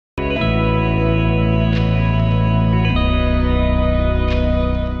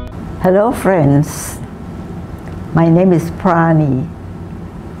Hello friends, my name is Prani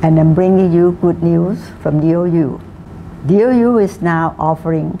and I'm bringing you good news from DOU. DOU is now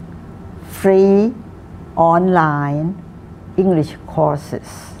offering free online English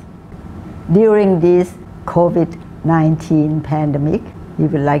courses. During this COVID-19 pandemic, we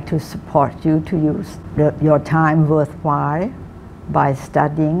would like to support you to use your time worthwhile by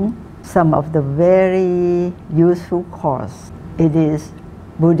studying some of the very useful course. It is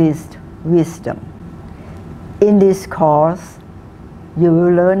Buddhist wisdom. In this course, you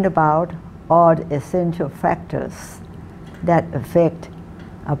will learn about all the essential factors that affect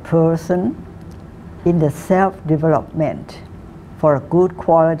a person in the self-development for a good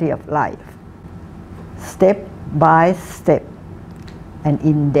quality of life, step by step and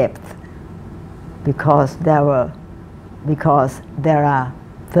in depth, because there are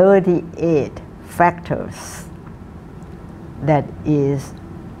 38 factors that is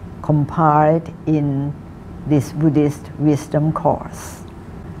compiled in this Buddhist wisdom course.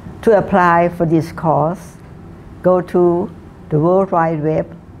 To apply for this course, go to the World Wide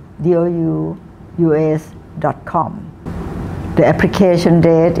Web, DOUUS.com. The application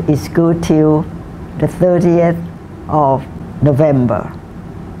date is good till the 30th of November,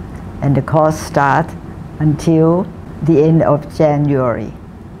 and the course starts until the end of January.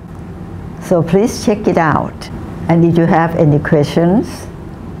 So please check it out. And if you have any questions,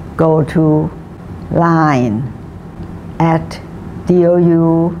 go to Line at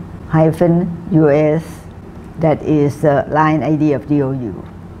DOU-US, that is the line ID of DOU.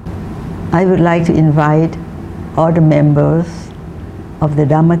 I would like to invite all the members of the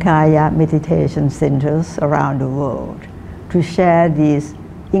Dhammakaya meditation centers around the world to share these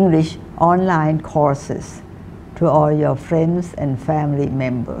English online courses to all your friends and family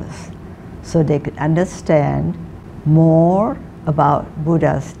members so they could understand more about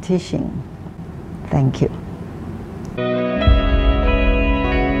Buddha's teaching. Thank you.